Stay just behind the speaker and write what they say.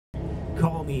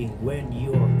me when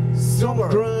you're sober.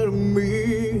 Don't cry to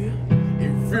me.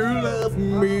 If you love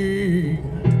me,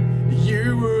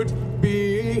 you would be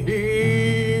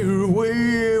here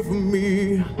with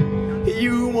me.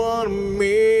 You want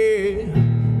me,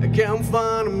 can't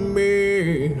find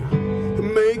me.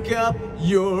 Make up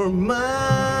your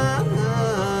mind.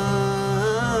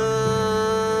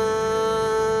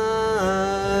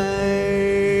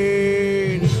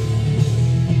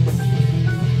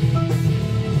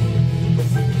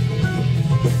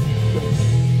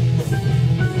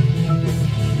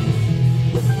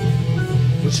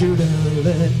 Should I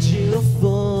let you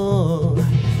fall,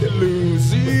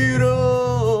 lose it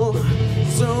all,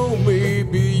 so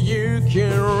maybe you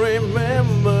can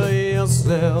remember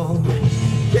yourself?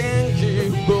 Can't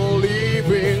keep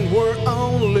believing we're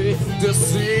only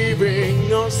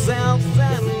deceiving ourselves,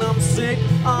 and I'm sick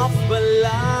of a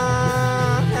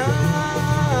lie,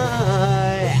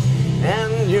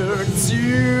 and you're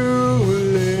too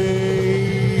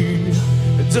late.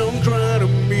 Don't cry to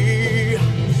me.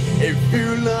 If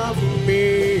you love me,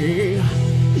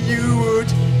 you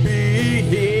would be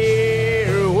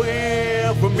here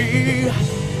with me.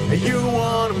 You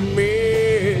want me,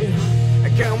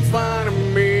 come find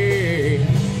me.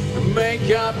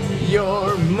 Make up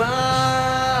your mind.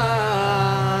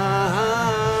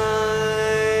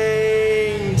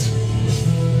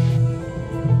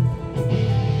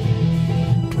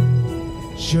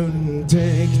 Shouldn't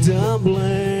take the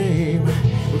blame.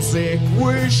 Sick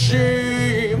with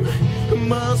shame.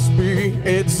 Must be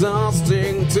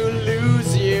exhausting to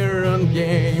lose your own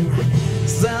game.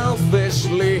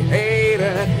 Selfishly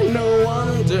hated, no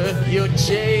wonder you're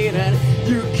jaded.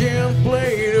 You can't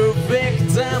play the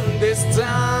victim this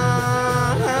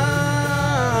time,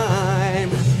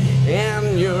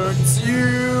 and you're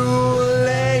too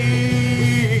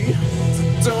late.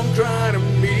 So don't cry to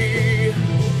me.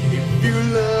 If you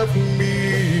love me,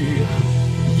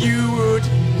 you would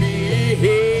be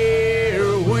here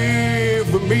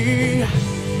with me.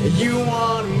 You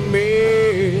want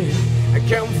me,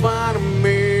 come find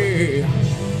me.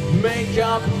 Make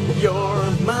up your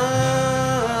mind.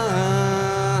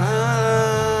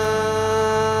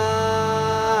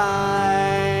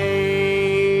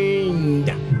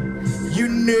 You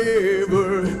never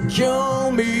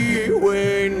call me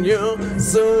when you're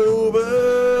sober.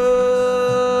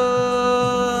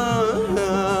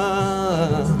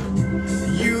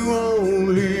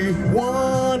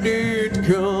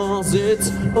 Cause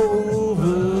it's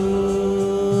over.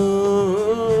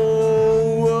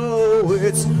 Oh,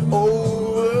 it's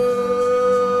over.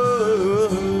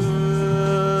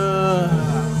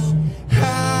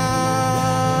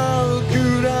 How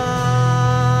could I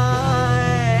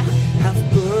have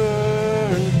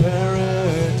burned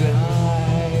paradise?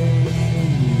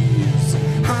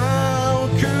 How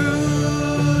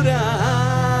could I?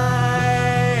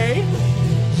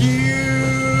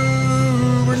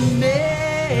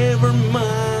 Never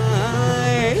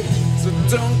mind, so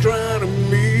don't cry to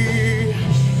me.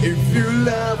 If you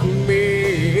love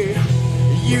me,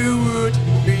 you would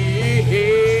be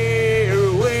here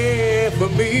with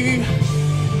me.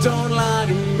 Don't lie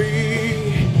to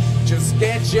me, just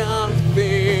get your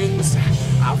things.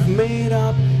 I've made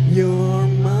up your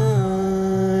mind.